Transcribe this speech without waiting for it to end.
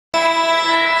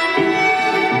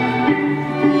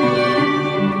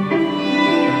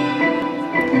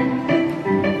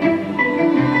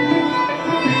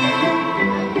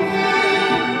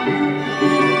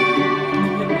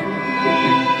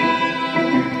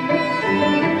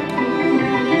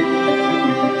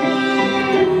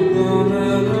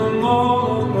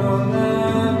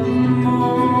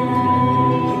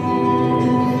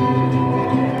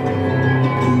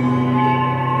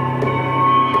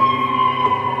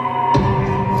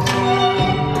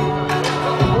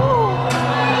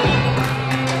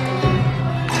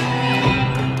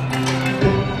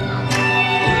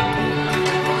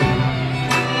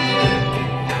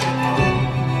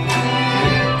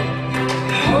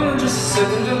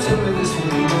second, don't tell me this one.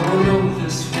 You know I know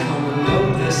this one. I know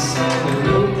this song. I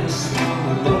know this song.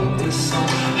 I know this song.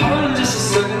 Hold on just a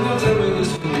second, don't tell me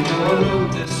this one. You know I know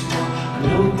this one. I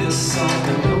know this song.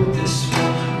 I know this one.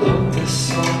 I know this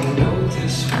song. I know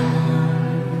this one.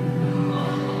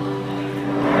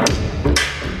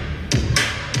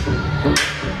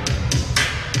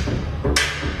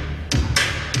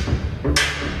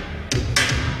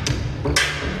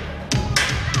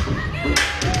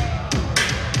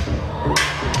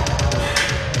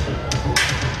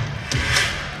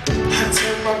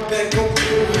 My back on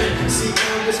you, see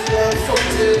I was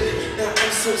blindfolded. Now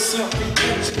I'm so sorry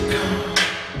that you gone.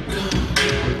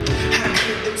 I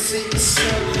couldn't see the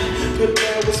sun, but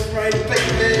that was right,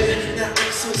 baby. Now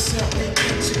I'm so sorry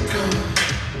that you gone.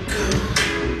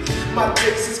 My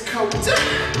days is cold,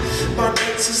 my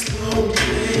nights is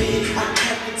lonely. I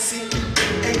haven't seen you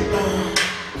in a long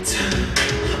time.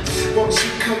 Won't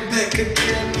you come back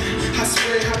again? I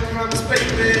swear I promise,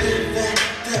 baby,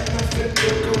 that nothing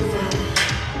will go wrong.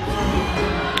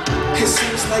 It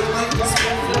seems like life is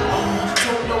moving on.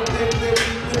 Don't know where we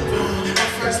live on. My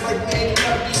friends like me ain't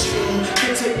gotta be strong.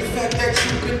 Can't take the fact that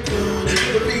you've been gone.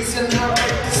 You're the reason I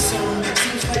write this song.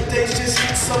 Seems like days just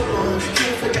hit so long.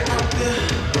 Can't figure out there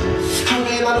how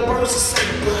many lot of birds to say,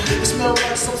 but it smells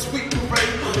like some sweet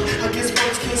parade. I guess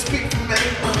words can't speak for me.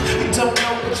 You don't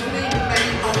know what you mean to me.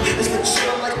 It's like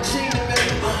chill like Gene to me.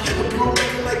 The blue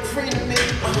looking like green to me.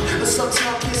 But sometimes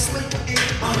I can't sleep or eat.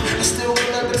 I still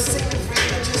remember the scenery.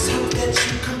 That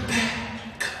you come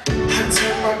back. I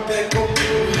turned my back on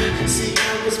you. See, I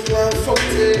was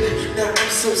blindfolded. Now I'm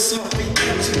so sorry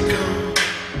that you gone.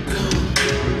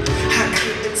 I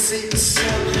couldn't see the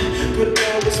sun, but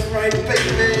that was right,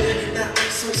 baby. Now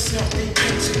I'm so sorry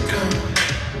that you gone.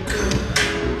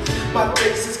 My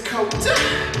days is cold,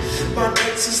 my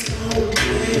nights is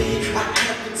lonely. I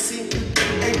haven't seen you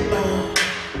in a long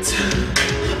time.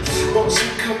 Won't you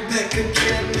come back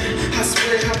again? I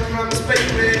swear I promise,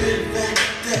 baby,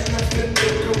 that nothing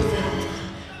will go wrong.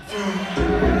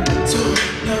 Don't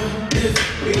know if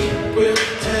we will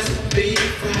ever be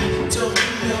right. Don't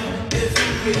know if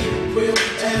we will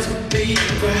ever be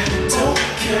right. Don't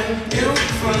can you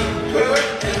find her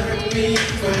ever be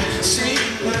right? She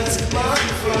lights my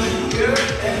fire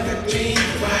ever be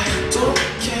right. Don't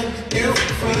can you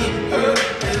find her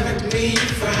ever be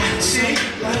right? She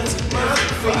lights my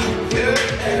fire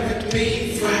ever be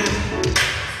right.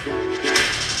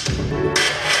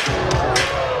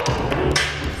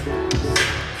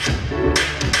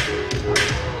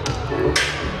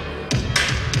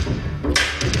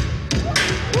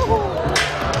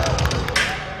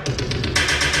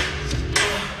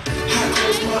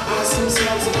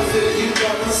 Sometimes I feel you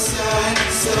by my side.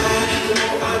 The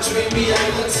more I dream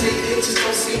reality, it just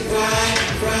don't seem right.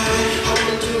 I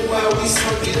wonder why we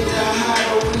sunk in the high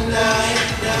overnight.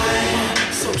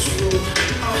 So true,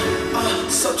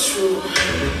 so true.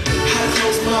 I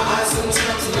close my eyes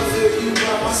sometimes and I feel you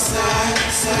by my side.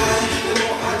 The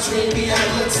more I dream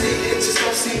reality, it just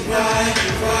don't seem right.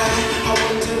 I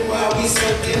wonder why we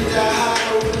sunk in the high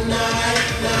overnight.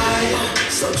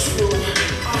 So true.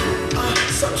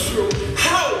 So true.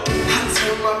 How? I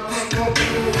turned my back on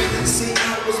you. See, I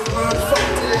was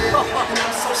blindfolded, and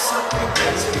I'm so sorry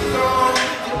that you're gone.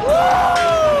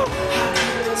 I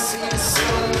couldn't see the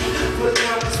sun, but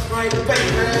now it's bright,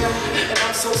 baby. And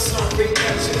I'm so sorry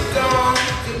that you're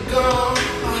gone.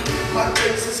 My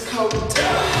days is cold.